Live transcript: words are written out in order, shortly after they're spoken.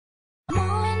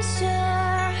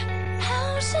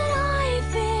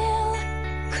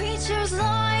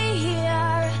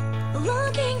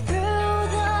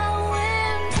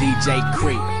DJ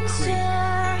Creep. How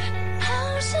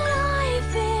should I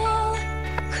feel?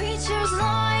 Creatures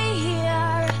lie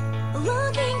here,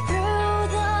 looking through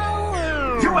the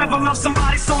world. You ever love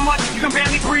somebody so much you can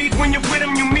barely breathe when you're with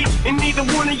them? You meet, and neither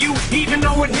one of you even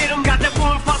know it hit them. Got that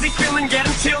warm fuzzy feeling, get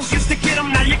them chills used to get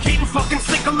them. Now you're getting fucking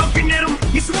sick of looking at them.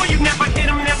 You swore you'd never hit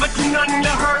them, never do nothing to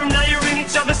hurt them. Now you're in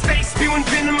each other's face, spewing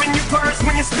venom in your purse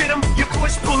when you spit them. You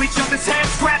push, pull each other's hair,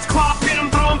 scratch, claw, pin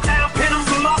them, throw them down, pin them.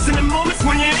 So lost in the moments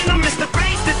when you're in them, it's the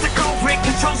face that's the cold break,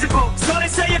 controls your vote. So they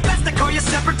say it's best to call you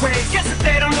separate ways. Guess that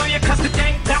they don't know you cause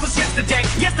today, that was yesterday.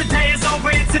 Yesterday is over,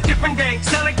 it's a different day.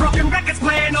 Selling broken records,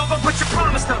 playing over, but you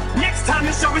promised them next time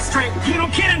you show restraint, you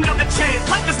don't get another chance.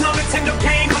 Life is no Nintendo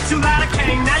game, but you lied of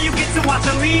Kane. Now you get to watch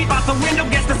her leave out the window,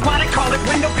 guess that's why they call it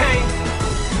window pane.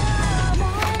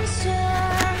 Monster,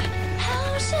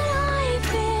 how should I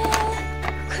feel?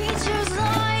 Creatures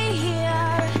lie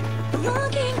here,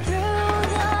 looking through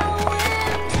the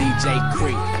window. DJ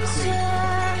Creep. Monster,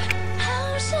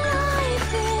 how should I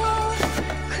feel?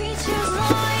 Creatures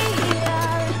lie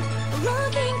here,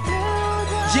 looking through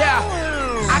the Yeah. world.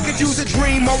 I could use a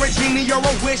dream or a genie or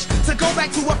a wish to go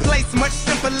back to a place much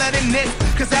simpler than this.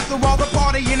 Cause after all the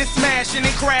partying and smashing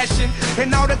and crashing,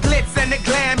 and all the glitz and the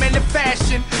glam and the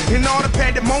fashion, and all the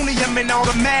pandemonium and all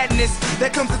the madness, there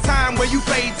comes a time where you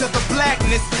fade to the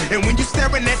blackness. And when you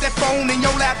staring at that phone in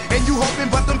your lap, and you hoping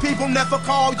but them people never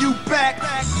call you back.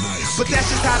 But that's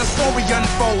just how the story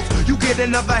unfolds. You get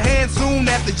another hand soon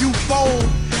after you fold.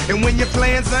 And when your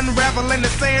plans unravel in the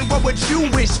sand, what would you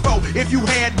wish for if you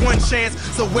had one chance?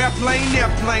 So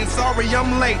airplane, sorry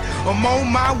I'm late. I'm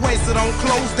on my way, so don't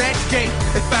close that gate.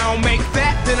 If I don't make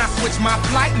that, then I switch my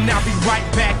flight and I'll be right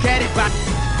back at it by